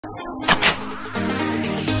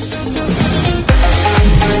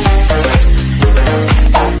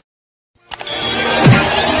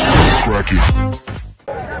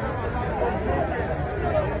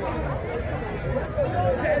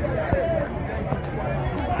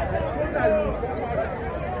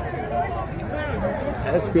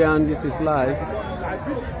SPN, this is live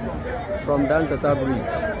from Dantata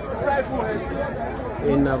Bridge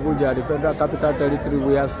in Abuja, the Federal Capital Territory.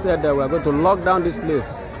 We have said that we are going to lock down this place.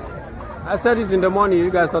 I said it in the morning.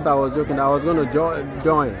 You guys thought I was joking. I was going to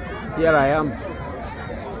join. Here I am.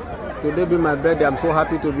 Today be my birthday. I'm so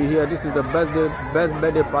happy to be here. This is the best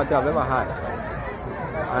birthday party I've ever had.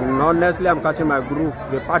 And honestly, I'm catching my groove.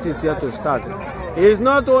 The party is here to start. It's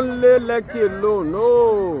not only Lekki alone,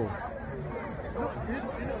 no.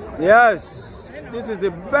 Yes, this is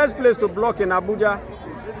the best place to block in Abuja.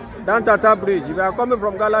 Dantata Bridge. If you are coming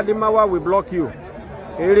from Galadimawa, we block you.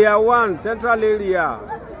 Area 1, central area.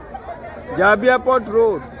 Jabi Airport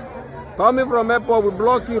Road. Coming from airport, we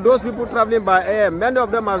block you. Those people traveling by air, many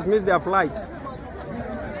of them has missed their flight.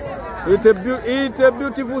 It's a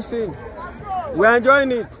beautiful scene. We are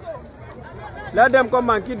enjoying it. Let them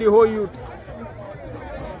come and kill the whole youth.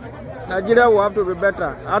 Nigeria will have to be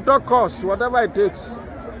better. At all costs, whatever it takes.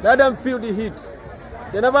 Let them feel the heat.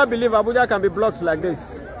 They never believe Abuja can be blocked like this.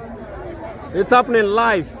 It's happening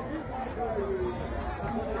live.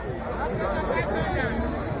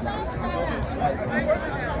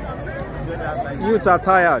 Youths are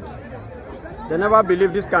tired. They never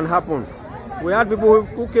believe this can happen. We had people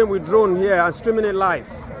who came with drone here and streaming it live.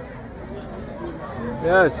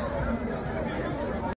 Yes.